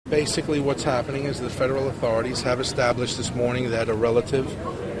Basically what's happening is the federal authorities have established this morning that a relative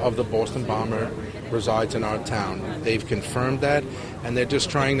of the Boston bomber resides in our town. They've confirmed that, and they're just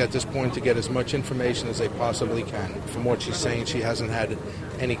trying at this point to get as much information as they possibly can. From what she's saying, she hasn't had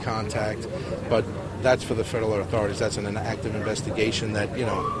any contact, but that's for the federal authorities. That's an active investigation that,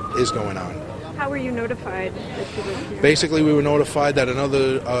 is going on. How were you notified that she was here? Basically, we were notified that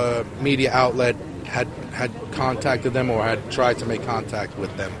another media outlet had contacted them or had tried to make contact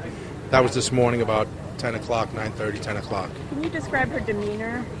with them. That was this morning about 10 o'clock, 9:30, 10 o'clock. Can you describe her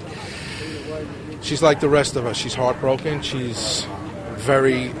demeanor? She's like the rest of us. She's heartbroken. She's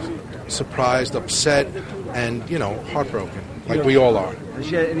very surprised, upset, and, heartbroken, like we all are. Has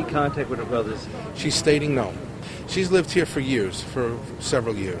she had any contact with her brothers? She's stating no. She's lived here for years, for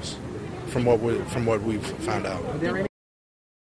several years, from what we've found out.